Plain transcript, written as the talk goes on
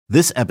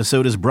This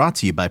episode is brought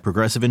to you by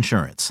Progressive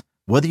Insurance.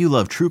 Whether you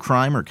love true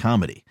crime or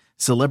comedy,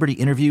 celebrity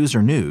interviews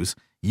or news,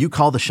 you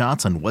call the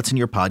shots on what's in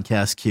your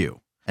podcast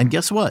queue. And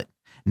guess what?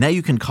 Now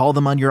you can call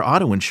them on your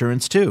auto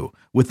insurance too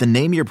with the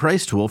Name Your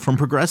Price tool from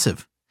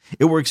Progressive.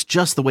 It works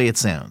just the way it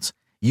sounds.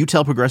 You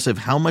tell Progressive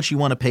how much you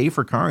want to pay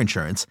for car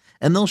insurance,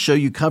 and they'll show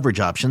you coverage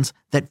options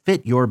that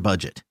fit your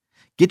budget.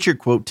 Get your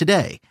quote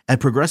today at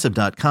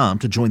Progressive.com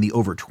to join the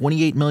over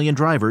 28 million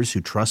drivers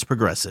who trust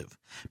Progressive.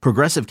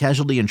 Progressive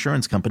Casualty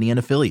Insurance Company and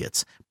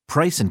Affiliates.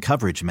 Price and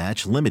coverage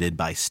match limited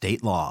by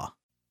state law.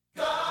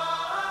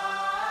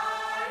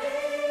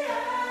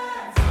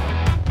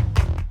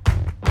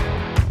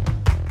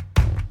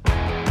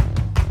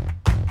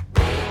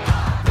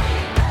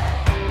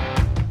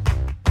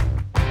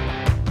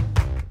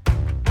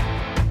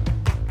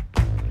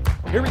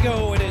 Here we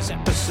go. It is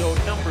episode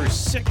number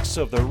 6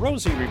 of the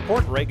Rosey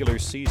Report regular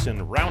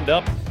season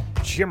roundup.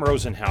 Jim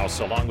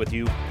Rosenhaus along with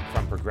you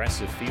from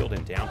Progressive Field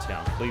in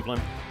downtown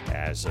Cleveland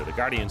as the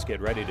Guardians get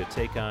ready to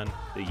take on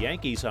the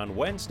Yankees on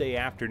Wednesday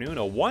afternoon.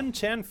 A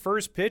 1:10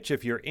 first pitch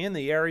if you're in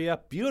the area.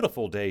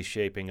 Beautiful day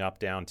shaping up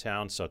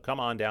downtown, so come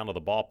on down to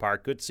the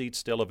ballpark. Good seats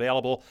still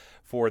available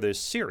for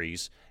this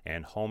series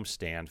and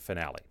homestand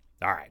finale.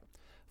 All right.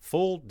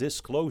 Full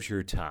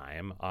disclosure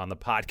time on the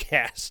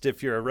podcast.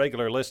 If you're a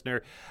regular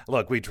listener,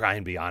 look, we try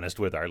and be honest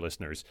with our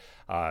listeners.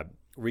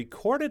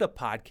 Recorded a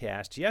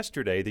podcast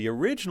yesterday. The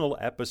original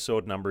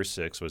episode number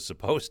 6 was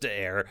supposed to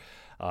air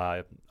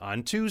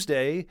on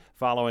Tuesday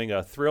following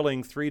a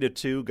thrilling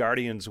 3-2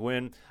 Guardians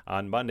win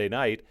on Monday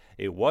night.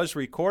 It was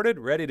recorded,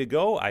 ready to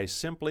go. I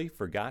simply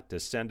forgot to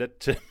send it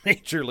to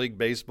Major League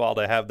Baseball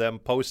to have them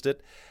post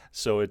it.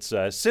 So it's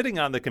sitting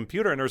on the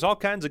computer, and there's all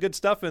kinds of good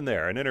stuff in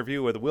there. An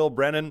interview with Will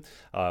Brennan.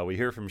 We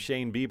hear from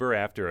Shane Bieber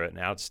after an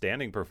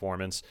outstanding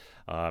performance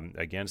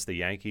against the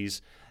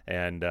Yankees,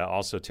 and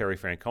also Terry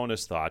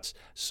Francona's thoughts.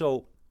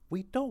 So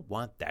we don't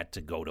want that to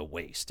go to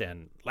waste.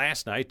 And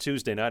last night,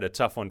 Tuesday night, a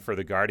tough one for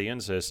the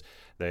Guardians as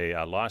they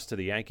lost to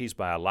the Yankees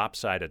by a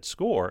lopsided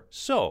score.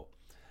 So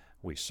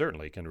we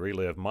certainly can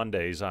relive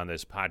Mondays on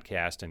this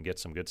podcast and get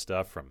some good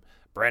stuff from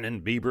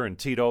Brennan, Bieber, and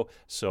Tito.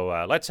 So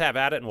let's have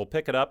at it, and we'll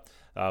pick it up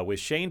with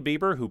Shane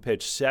Bieber, who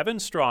pitched 7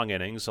 strong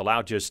innings,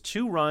 allowed just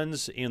 2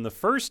 runs in the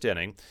first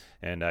inning.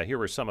 And here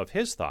were some of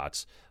his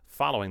thoughts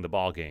following the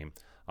ball game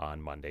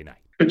on Monday night.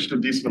 Pitched a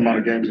decent amount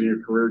of games in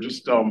your career.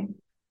 Just how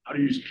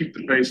do you keep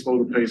the pace,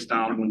 slow the pace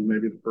down when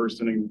maybe the first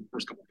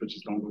couple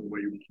pitches don't go the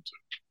way you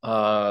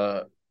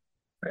want to?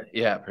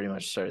 Yeah, pretty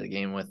much started the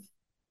game with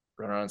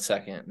runner on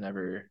second.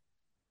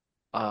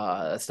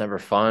 That's never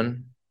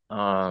fun.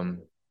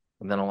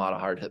 And then a lot of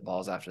hard hit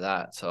balls after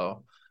that.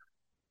 So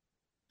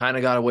kind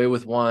of got away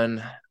with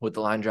one with the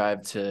line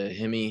drive to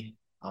Himmy.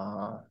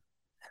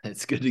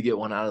 It's good to get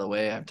one out of the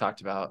way. I've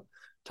talked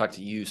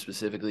to you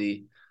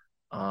specifically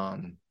a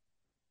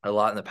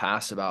lot in the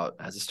past about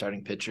as a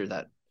starting pitcher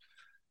that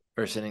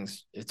first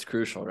innings, it's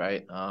crucial,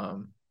 right?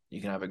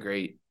 You can have a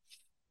great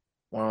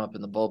warm up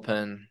in the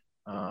bullpen,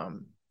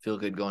 feel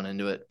good going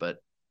into it, but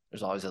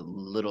there's always a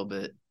little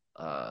bit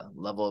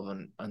level of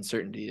an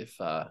uncertainty if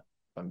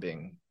I'm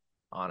being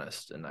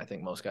honest, and I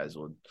think most guys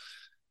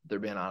they're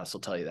being honest, will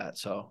tell you that.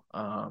 So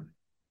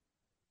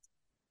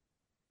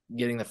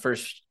getting the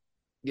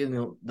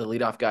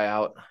leadoff guy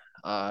out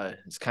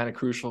is kind of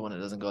crucial. When it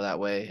doesn't go that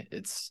way,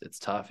 it's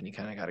tough, and you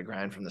kind of got to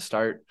grind from the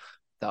start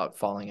without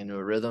falling into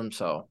a rhythm.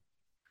 So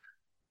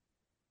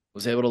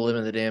was able to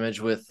limit the damage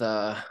with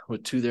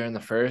 2 there in the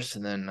first,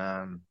 and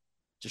then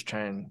just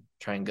try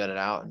and gut it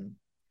out, and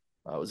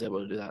I was able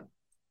to do that.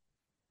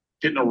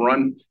 Getting a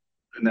run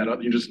and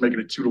that you're just making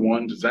it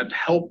 2-1. Does that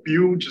help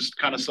you just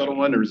kind of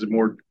settle in, or is it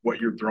more what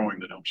you're throwing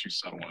that helps you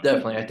settle in?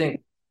 Definitely. I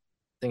think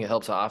it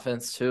helps the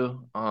offense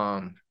too.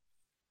 Like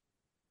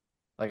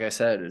I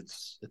said,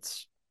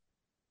 it's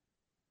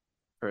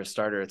for a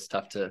starter, it's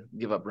tough to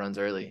give up runs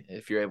early.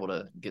 If you're able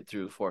to get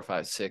through 4,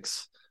 5,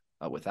 6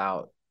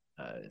 without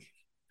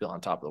feel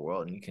on top of the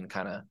world, and you can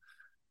kind of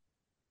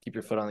keep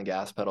your foot on the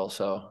gas pedal.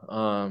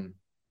 So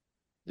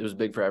it was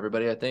big for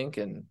everybody, I think,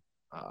 and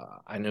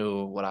I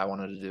knew what I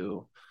wanted to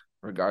do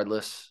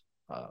regardless.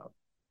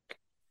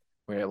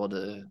 We were able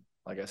to,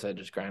 like I said,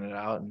 just grind it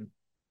out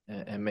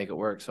and make it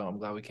work. So I'm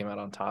glad we came out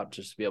on top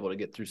just to be able to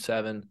get through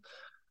 7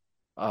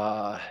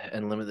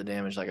 and limit the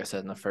damage, like I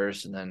said, in the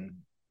first. And then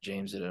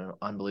James did an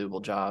unbelievable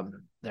job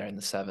there in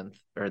the 7th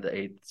or the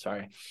 8th.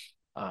 Sorry.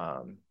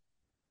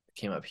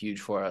 Came up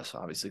huge for us.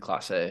 Obviously,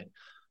 Class A,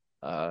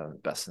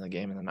 best in the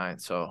game in the 9th.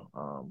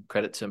 So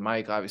credit to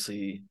Mike,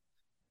 obviously,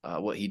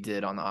 what he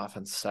did on the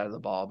offensive side of the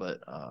ball,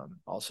 but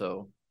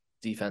also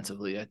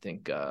defensively, I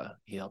think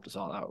he helped us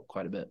all out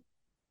quite a bit.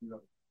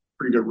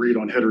 Pretty good read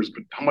on hitters,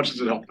 but how much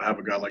does it help to have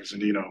a guy like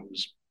Zunino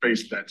who's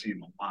faced that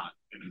team a lot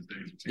in his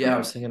days? Yeah, I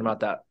was thinking about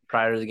that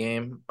prior to the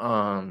game.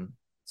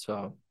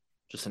 So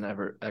just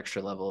an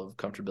extra level of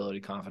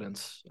comfortability,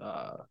 confidence,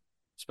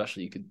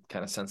 especially you could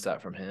kind of sense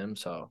that from him.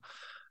 So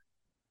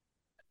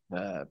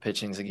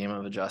pitching is a game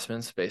of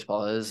adjustments,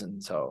 baseball is,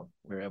 and so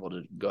we were able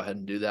to go ahead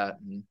and do that.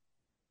 And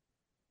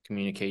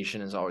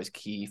communication is always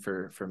key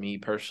for me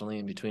personally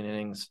in between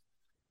innings,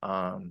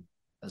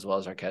 as well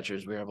as our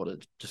catchers. We were able to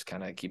just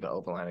kind of keep an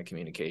open line of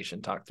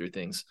communication, talk through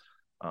things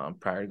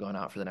prior to going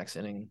out for the next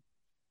inning.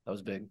 That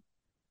was big.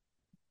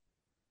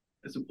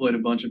 Has played a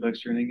bunch of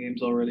extra inning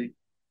games already.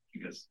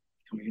 You guys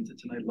coming into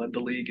tonight led the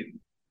league in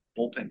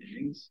bullpen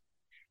innings.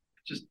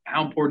 Just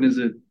how important is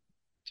it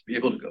to be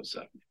able to go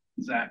 7?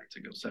 Zach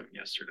to go 7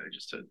 yesterday,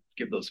 just to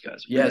give those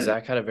guys. Yeah,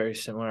 Zach had a very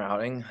similar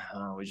outing.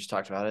 We just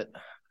talked about it.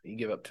 He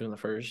gave up 2 in the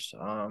first.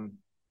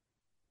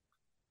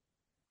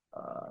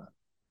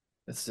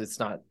 It's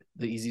not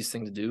the easiest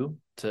thing to do,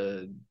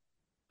 to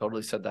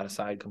totally set that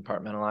aside,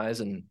 compartmentalize,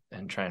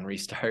 and try and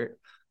restart.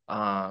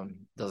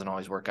 Doesn't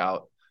always work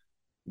out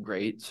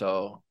great.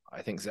 So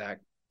I think Zach,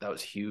 that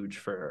was huge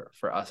for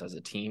us as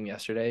a team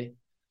yesterday,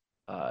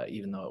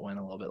 even though it went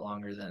a little bit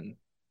longer than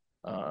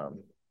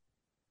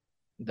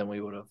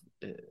we would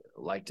have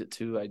liked it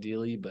to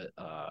ideally. But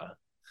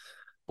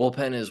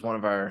bullpen is one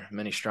of our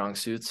many strong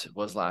suits. It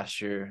was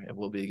last year. It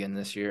will be again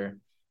this year.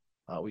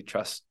 We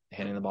trust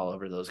handing the ball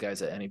over to those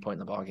guys at any point in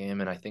the ball game,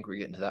 and I think we're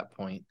getting to that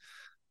point.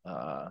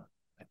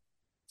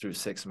 Through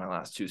 6 of my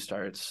last 2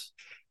 starts,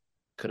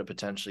 could have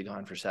potentially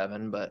gone for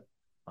 7, but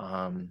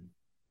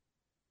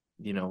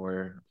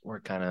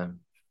we're kind of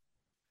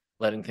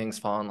letting things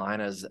fall in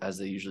line as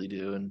they usually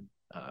do, and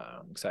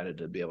I'm excited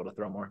to be able to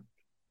throw more.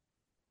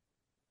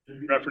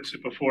 You referenced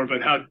it before,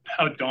 but how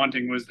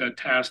daunting was that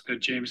task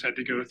that James had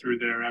to go through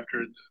there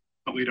after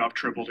the leadoff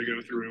triple to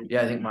go through?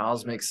 Yeah, I think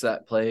Miles makes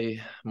that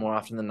play more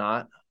often than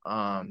not,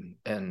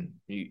 and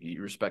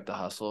you respect the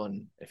hustle,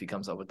 and if he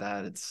comes up with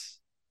that, it's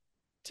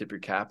tip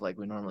your cap like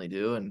we normally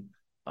do, and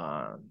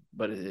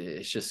but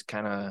it's just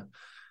kind of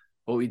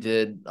what we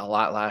did a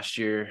lot last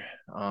year,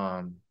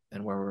 and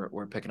where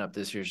we're picking up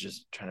this year is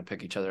just trying to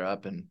pick each other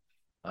up, and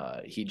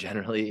he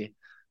generally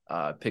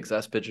picks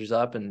us pitchers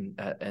up, and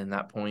at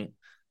that point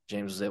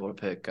James was able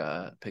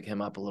to pick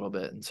him up a little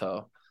bit, and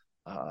so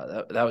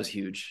that was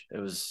huge. It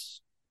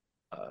was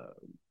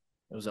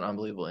an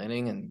unbelievable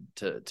inning, and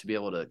to be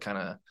able to kind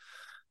of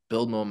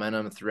build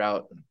momentum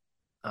throughout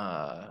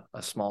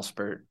a small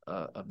spurt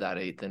of that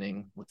 8th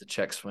inning with the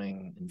check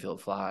swing and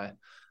field fly,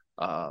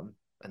 and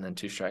then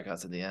 2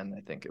 strikeouts at the end.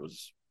 I think it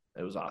was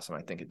awesome.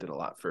 I think it did a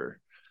lot for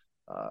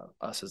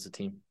us as a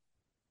team.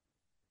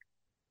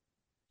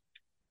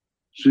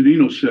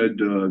 Sedino said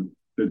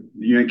that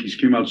the Yankees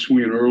came out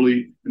swinging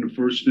early in the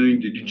first inning.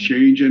 Did you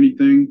change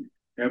anything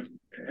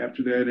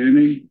after that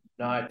inning?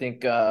 No, I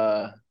think,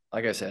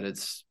 like I said,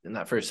 it's in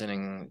that first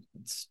inning,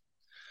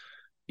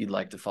 you'd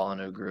like to fall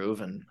into a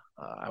groove, and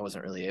I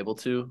wasn't really able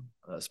to,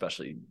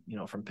 especially,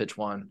 from pitch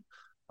 1.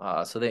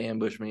 So they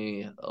ambushed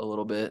me a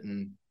little bit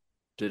and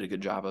did a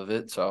good job of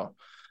it. So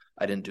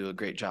I didn't do a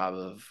great job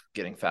of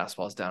getting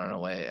fastballs down and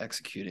away,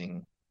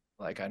 executing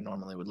like I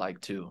normally would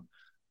like to.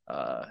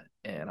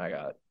 And I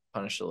got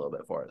punished a little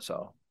bit for it.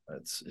 So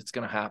it's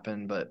going to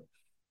happen, but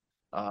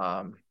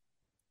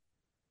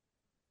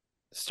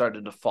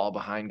started to fall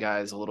behind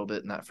guys a little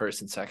bit in that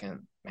first and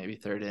second, maybe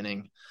 3rd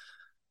inning.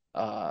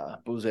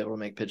 But was able to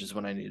make pitches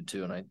when I needed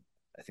to, and I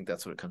think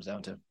that's what it comes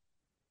down to.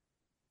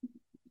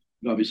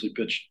 Obviously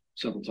pitched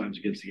several times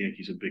against the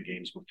Yankees in big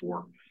games before.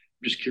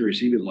 I'm just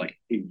curious, even like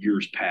in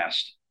years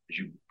past, as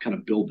you kind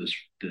of build this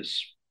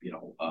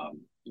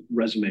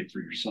resume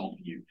for yourself,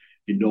 you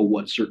know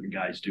what certain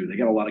guys do. They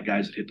got a lot of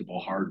guys that hit the ball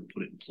hard and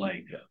put it in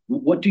play. Yeah.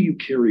 What do you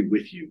carry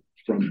with you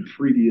from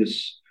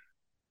previous,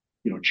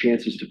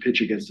 chances to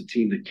pitch against a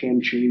team that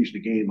can change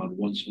the game on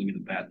one swing of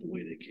the bat the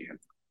way they can?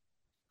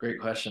 Great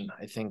question.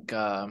 I think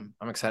I'm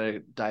excited to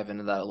dive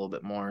into that a little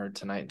bit more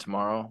tonight and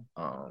tomorrow.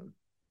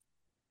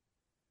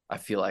 I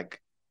feel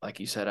like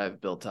you said,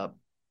 I've built up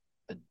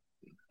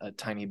a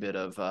tiny bit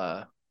of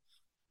a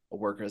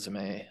work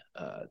resume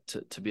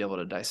to be able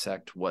to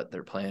dissect what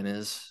their plan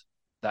is.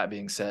 That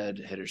being said,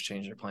 hitters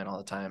change their plan all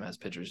the time, as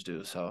pitchers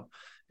do. So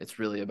it's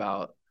really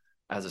about,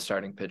 as a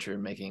starting pitcher,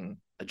 making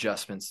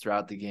adjustments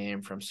throughout the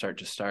game from start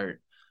to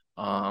start.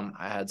 I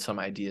had some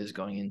ideas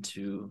going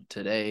into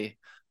today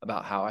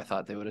about how I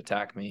thought they would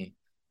attack me,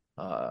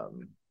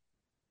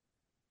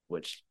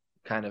 which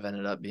kind of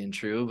ended up being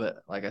true. But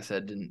like I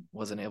said,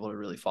 wasn't able to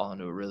really fall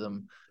into a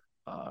rhythm.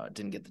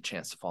 Didn't get the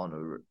chance to fall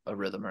into a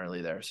rhythm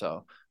early there.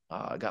 So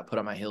I got put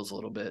on my heels a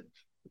little bit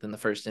within the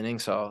first inning.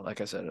 So like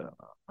I said,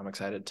 I'm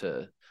excited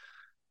to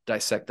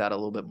dissect that a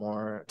little bit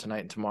more tonight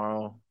and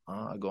tomorrow,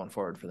 going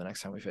forward for the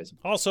next time we face them.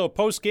 Also,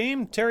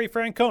 post-game, Terry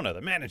Francona,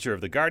 the manager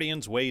of the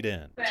Guardians, weighed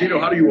in. Tito,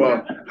 how do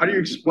you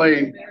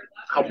explain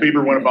how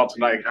Bieber went about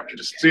tonight after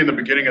just seeing the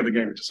beginning of the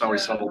game, just how he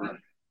settled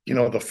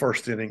in? The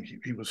first inning,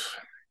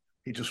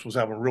 he just was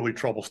having really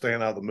trouble staying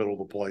out of the middle of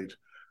the plate.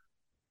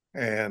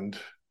 And,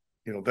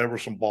 there were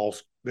some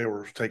balls, they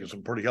were taking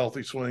some pretty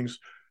healthy swings.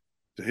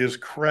 To his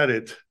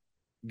credit,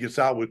 gets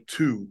out with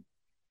 2.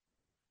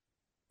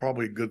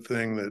 Probably a good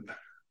thing that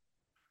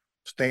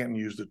Stanton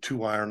used a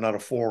 2-iron, not a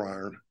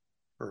 4-iron,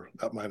 or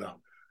that might have,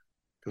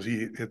 because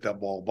he hit that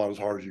ball about as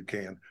hard as you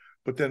can.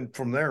 But then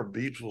from there,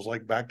 Biebs was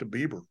like back to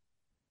Bieber,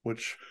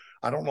 which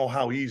I don't know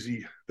how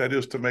easy that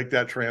is to make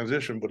that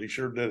transition, but he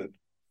sure did it.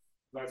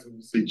 Nice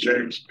to see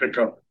James pick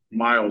up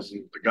Miles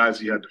and the guys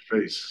he had to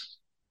face.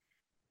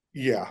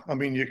 Yeah, I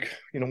mean, you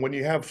know, when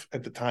you have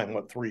at the time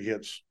 3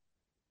 hits,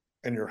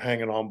 and you're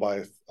hanging on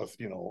by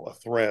a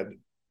thread,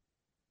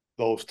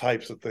 those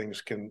types of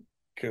things can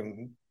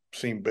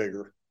seem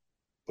bigger.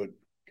 But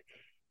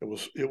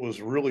it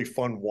was really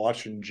fun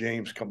watching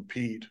James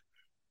compete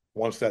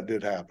once that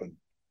did happen.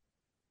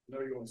 I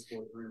know you want to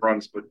score 3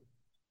 runs, but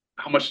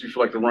how much do you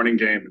feel like the running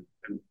game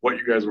and what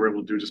you guys were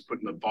able to do, just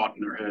putting the thought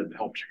in their head,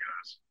 helped you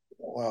guys?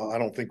 Well, I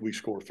don't think we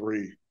score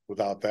 3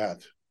 without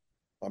that.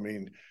 I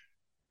mean,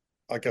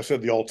 like I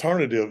said, the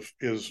alternative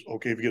is,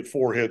 okay, if you get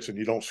 4 hits and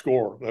you don't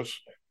score,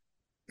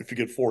 if you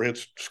get 4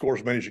 hits, score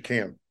as many as you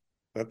can.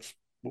 That's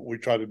what we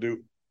try to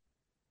do.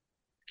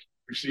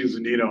 We've seen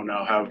Zunino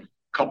now have a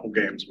couple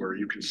games where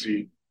you can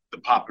see the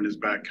pop in his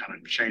back kind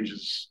of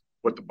changes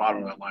what the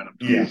bottom of that lineup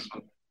does.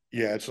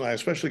 Yeah, it's nice,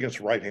 especially against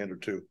a right-hander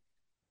too.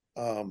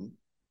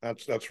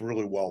 That's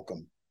really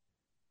welcome.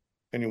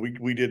 And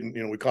we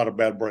didn't, we caught a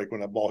bad break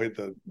when that ball hit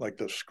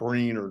the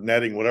screen or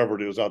netting, whatever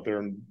it is out there,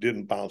 and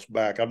didn't bounce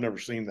back. I've never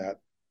seen that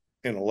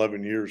in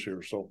 11 years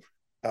here. So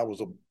that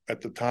was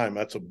at the time,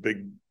 that's a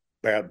big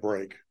bad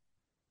break.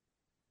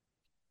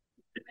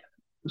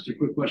 Just a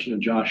quick question to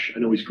Josh. I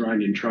know he's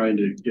grinding, trying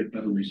to get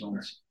better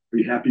results. Are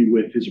you happy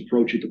with his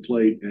approach at the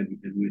plate and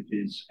with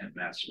his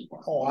at-bats so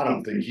far? Oh, I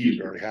don't think he's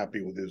very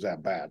happy with his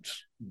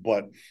at-bats,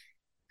 but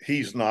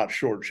he's not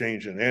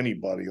shortchanging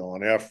anybody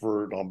on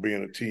effort, on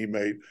being a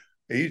teammate.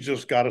 He's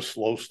just got a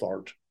slow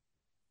start.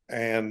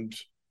 And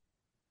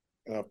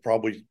I've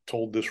probably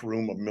told this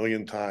room a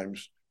million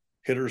times,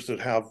 hitters that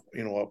have,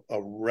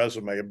 a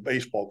resume, a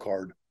baseball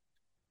card,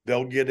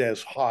 they'll get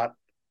as hot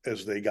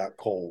as they got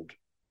cold.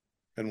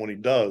 And when he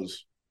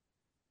does,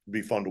 it'll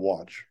be fun to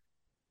watch.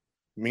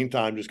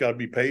 Meantime, just got to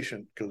be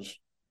patient, because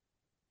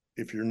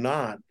if you're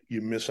not,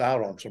 you miss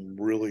out on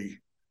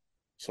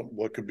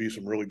what could be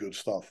some really good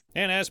stuff.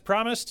 And as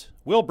promised,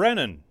 Will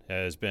Brennan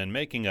has been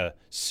making a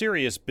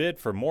serious bid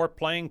for more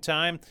playing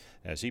time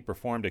as he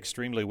performed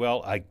extremely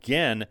well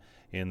again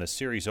in the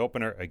series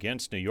opener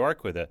against New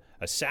York with a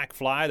sac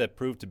fly that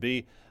proved to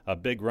be a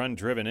big run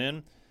driven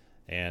in.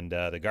 And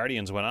the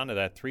Guardians went on to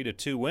that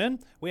 3-2 win.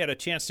 We had a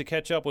chance to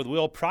catch up with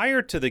Will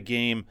prior to the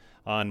game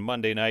on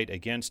Monday night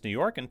against New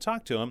York and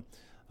talk to him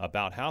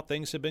about how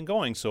things have been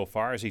going so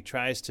far as he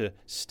tries to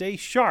stay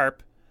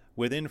sharp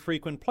with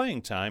infrequent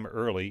playing time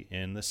early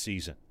in the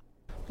season.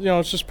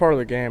 It's just part of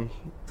the game.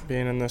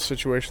 Being in this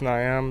situation that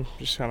I am,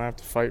 just kind of have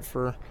to fight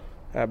for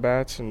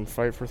at-bats and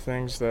fight for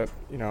things that,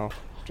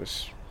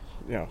 this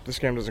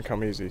game doesn't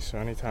come easy. So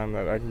anytime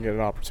that I can get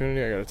an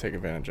opportunity, I got to take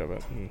advantage of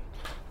it. And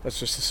that's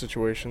just the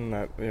situation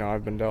that,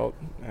 I've been dealt,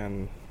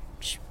 and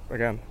just,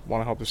 again,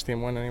 want to help this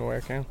team win any way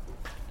I can.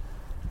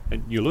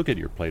 And you look at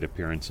your plate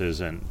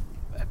appearances, and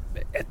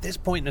at this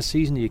point in the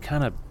season, you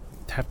kind of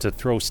have to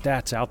throw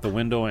stats out the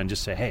window and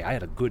just say, hey, I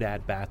had a good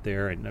at-bat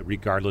there, and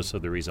regardless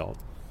of the result.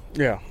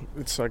 Yeah,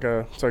 it's like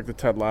the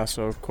Ted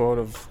Lasso quote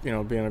of,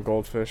 being a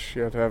goldfish.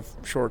 You have to have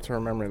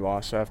short-term memory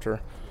loss after,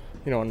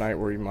 a night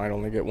where you might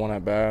only get one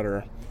at-bat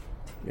or,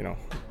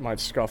 might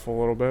scuffle a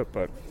little bit,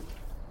 but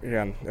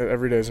again,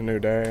 every day is a new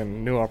day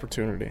and new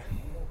opportunity.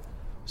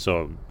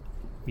 So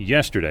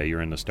yesterday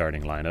you're in the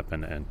starting lineup,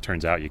 and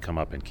turns out you come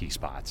up in key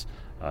spots.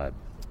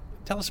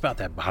 Tell us about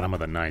that bottom of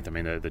the ninth. I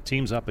mean, the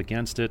team's up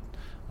against it.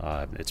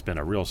 It's been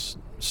a real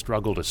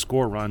struggle to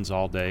score runs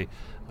all day.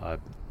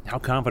 How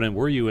confident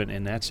were you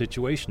in that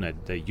situation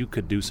that you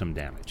could do some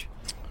damage?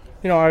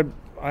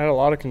 I had a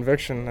lot of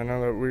conviction. I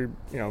know that we've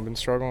been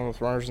struggling with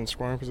runners in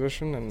scoring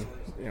position, and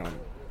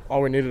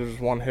all we needed was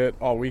one hit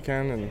all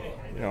weekend,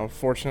 and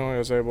fortunately I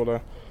was able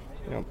to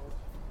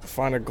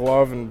find a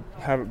glove and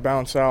have it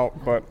bounce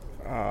out. But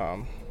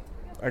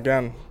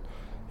again,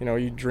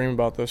 you dream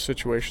about those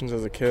situations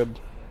as a kid,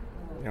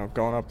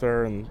 going up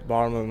there in the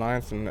bottom of the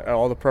ninth, and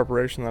all the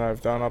preparation that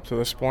I've done up to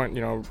this point,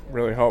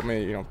 really helped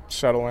me,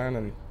 settle in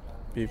and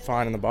be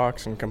fine in the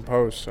box and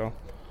compose. So,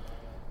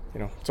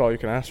 it's all you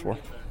can ask for.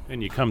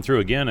 And you come through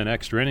again in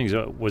extra innings.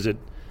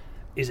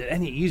 Is it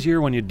any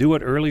easier when you do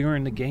it earlier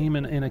in the game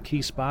in a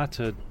key spot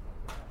to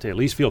at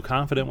least feel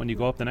confident when you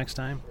go up the next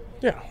time?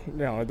 Yeah,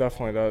 it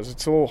definitely does.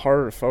 It's a little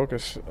harder to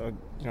focus.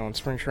 In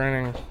spring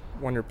training,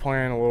 when you're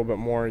playing a little bit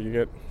more, you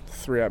get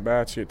 3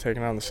 at-bats, you get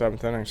taken out in the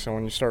 7th inning. So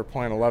when you start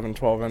playing 11,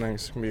 12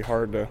 innings, it can be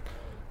hard to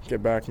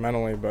get back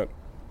mentally. But,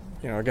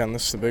 again,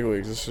 this is the big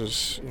leagues. This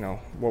is,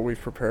 what we've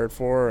prepared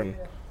for. And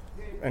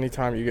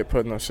anytime you get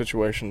put in those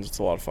situations, it's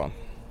a lot of fun.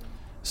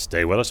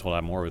 Stay with us. We'll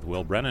have more with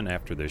Will Brennan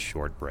after this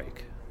short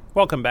break.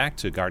 Welcome back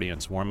to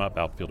Guardians Warm-Up.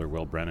 Outfielder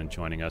Will Brennan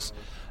joining us.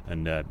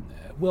 And,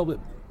 Will,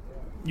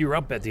 you're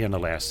up at the end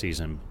of last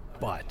season,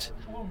 but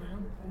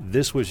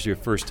this was your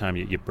first time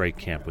you break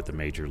camp with the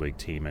Major League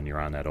team, and you're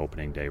on that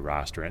opening day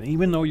roster. And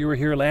even though you were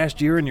here last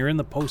year and you're in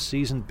the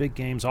postseason, big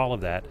games, all of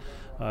that,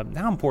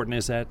 how important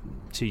is that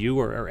to you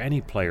or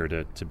any player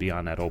to be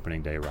on that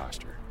opening day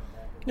roster?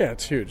 Yeah,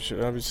 it's huge.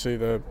 Obviously,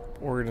 the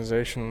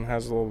organization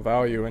has a little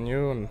value in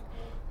you, and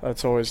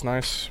that's always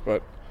nice.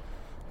 But,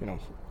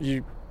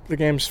 you the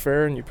game's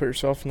fair and you put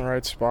yourself in the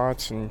right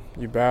spots and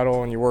you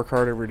battle and you work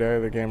hard every day,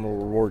 the game will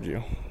reward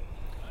you.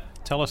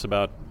 Tell us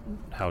about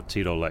how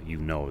Tito let you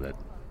know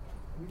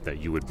that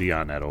you would be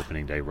on that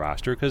opening day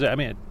roster. Because, I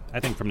mean, I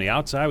think from the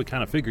outside we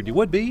kind of figured you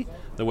would be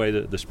the way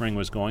the spring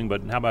was going.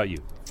 But how about you?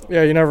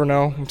 Yeah, you never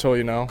know until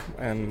you know.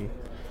 And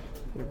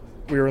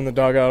we were in the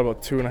dugout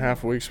about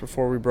 2.5 weeks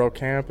before we broke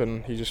camp,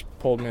 and he just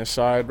pulled me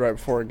aside right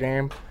before a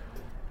game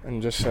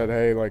and just said,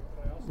 hey, like,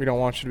 we don't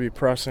want you to be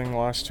pressing the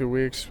last 2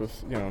 weeks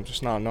with,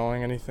 just not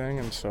knowing anything.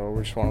 And so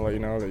we just want to let you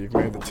know that you've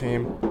made the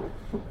team.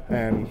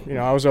 And,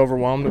 I was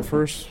overwhelmed at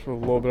first with a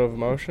little bit of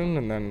emotion,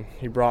 and then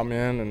he brought me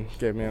in and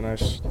gave me a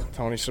nice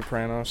Tony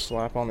Soprano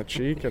slap on the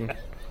cheek and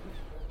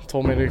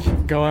told me to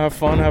go have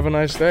fun, have a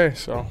nice day.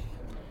 So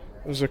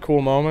it was a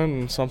cool moment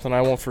and something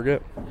I won't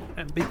forget.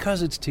 And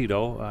because it's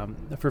Tito,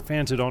 for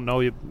fans who don't know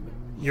you,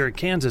 you're a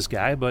Kansas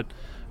guy, but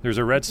there's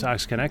a Red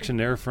Sox connection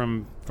there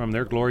from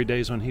their glory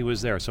days when he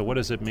was there. So what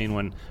does it mean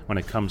when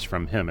it comes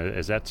from him?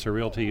 Is that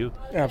surreal to you?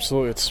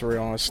 Absolutely, it's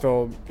surreal. I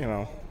still,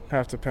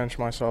 have to pinch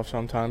myself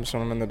sometimes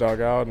when I'm in the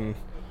dugout, and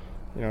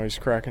he's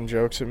cracking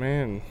jokes at me,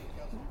 and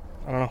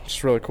I don't know,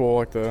 it's really cool.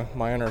 Like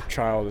my inner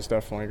child is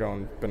definitely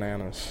going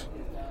bananas.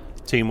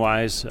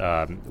 Team-wise,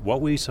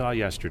 what we saw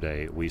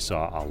yesterday, we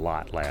saw a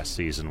lot last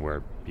season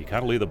where you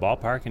kind of leave the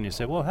ballpark and you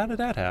say, well, how did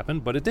that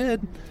happen? But it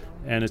did,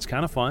 and it's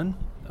kind of fun.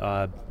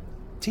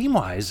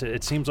 Team-wise,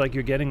 it seems like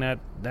you're getting that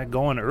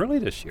going early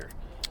this year.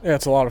 Yeah,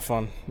 it's a lot of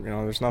fun.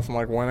 There's nothing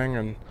like winning,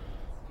 and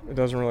it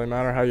doesn't really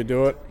matter how you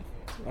do it.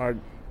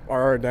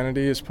 Our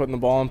identity is putting the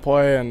ball in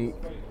play and,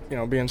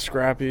 being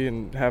scrappy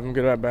and having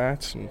good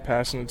at-bats and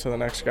passing it to the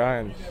next guy,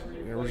 and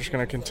we're just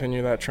going to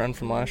continue that trend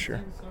from last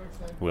year.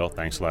 Will,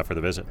 thanks a lot for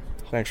the visit.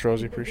 Thanks,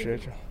 Rosey.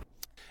 Appreciate you.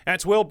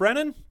 That's Will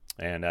Brennan,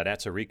 and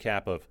that's a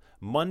recap of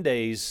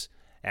Monday's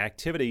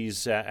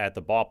activities at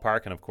the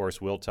ballpark. And, of course,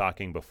 Will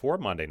talking before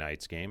Monday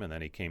night's game, and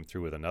then he came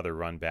through with another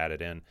run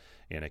batted in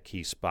a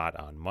key spot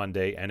on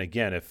Monday. And,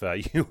 again, if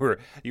you were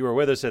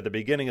with us at the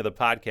beginning of the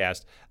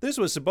podcast, this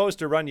was supposed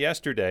to run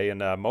yesterday, and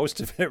most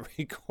of it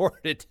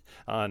recorded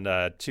on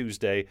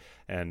Tuesday,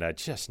 and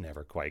just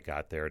never quite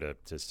got there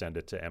to send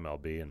it to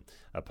MLB, and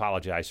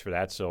apologize for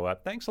that. So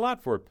thanks a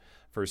lot for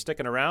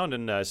sticking around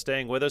and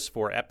staying with us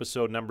for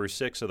episode number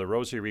 6 of the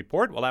Rosey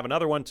Report. We'll have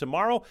another one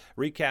tomorrow,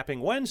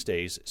 recapping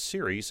Wednesday's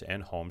series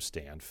and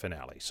homestand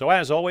finale. So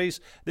as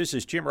always, this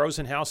is Jim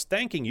Rosenhaus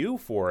thanking you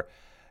for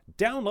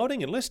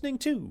downloading and listening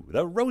to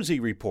the Rosey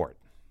Report.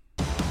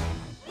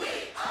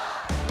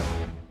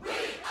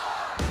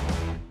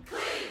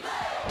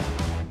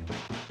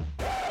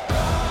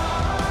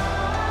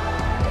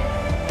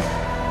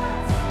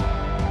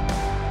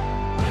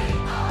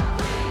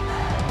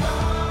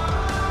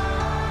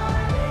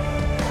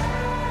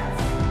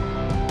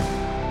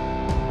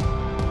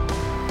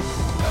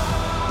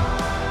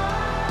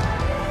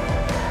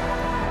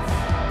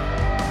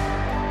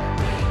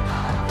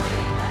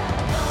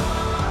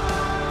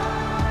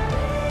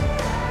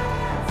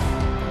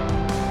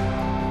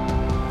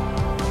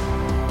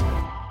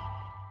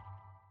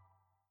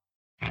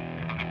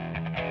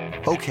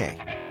 Okay,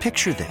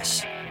 picture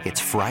this.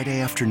 It's Friday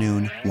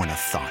afternoon when a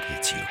thought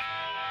hits you.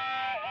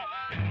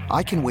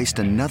 I can waste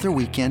another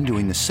weekend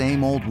doing the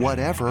same old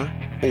whatever,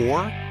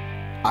 or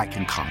I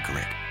can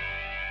conquer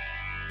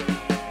it.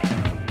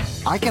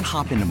 I can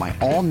hop into my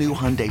all-new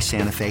Hyundai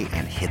Santa Fe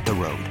and hit the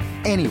road.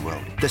 Any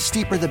road. The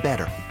steeper, the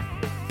better.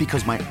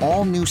 Because my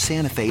all-new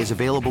Santa Fe is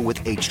available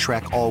with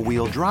H-Track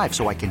all-wheel drive,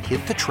 so I can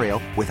hit the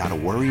trail without a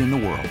worry in the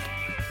world.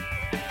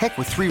 Heck,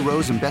 with 3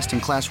 rows and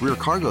best-in-class rear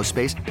cargo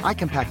space, I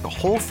can pack the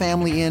whole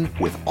family in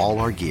with all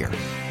our gear.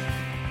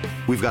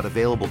 We've got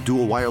available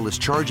dual wireless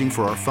charging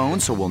for our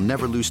phones, so we'll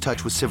never lose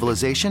touch with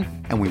civilization,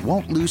 and we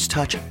won't lose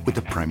touch with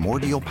the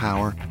primordial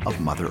power of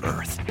Mother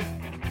Earth.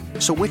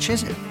 So which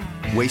is it?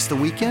 Waste the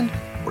weekend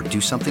or do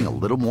something a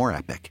little more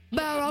epic?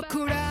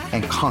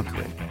 And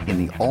conquer it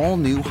in the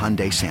all-new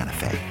Hyundai Santa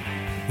Fe.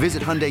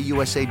 Visit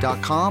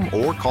HyundaiUSA.com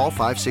or call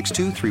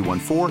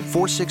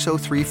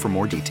 562-314-4603 for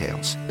more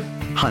details.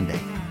 Hyundai.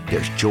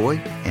 There's joy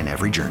in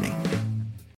every journey.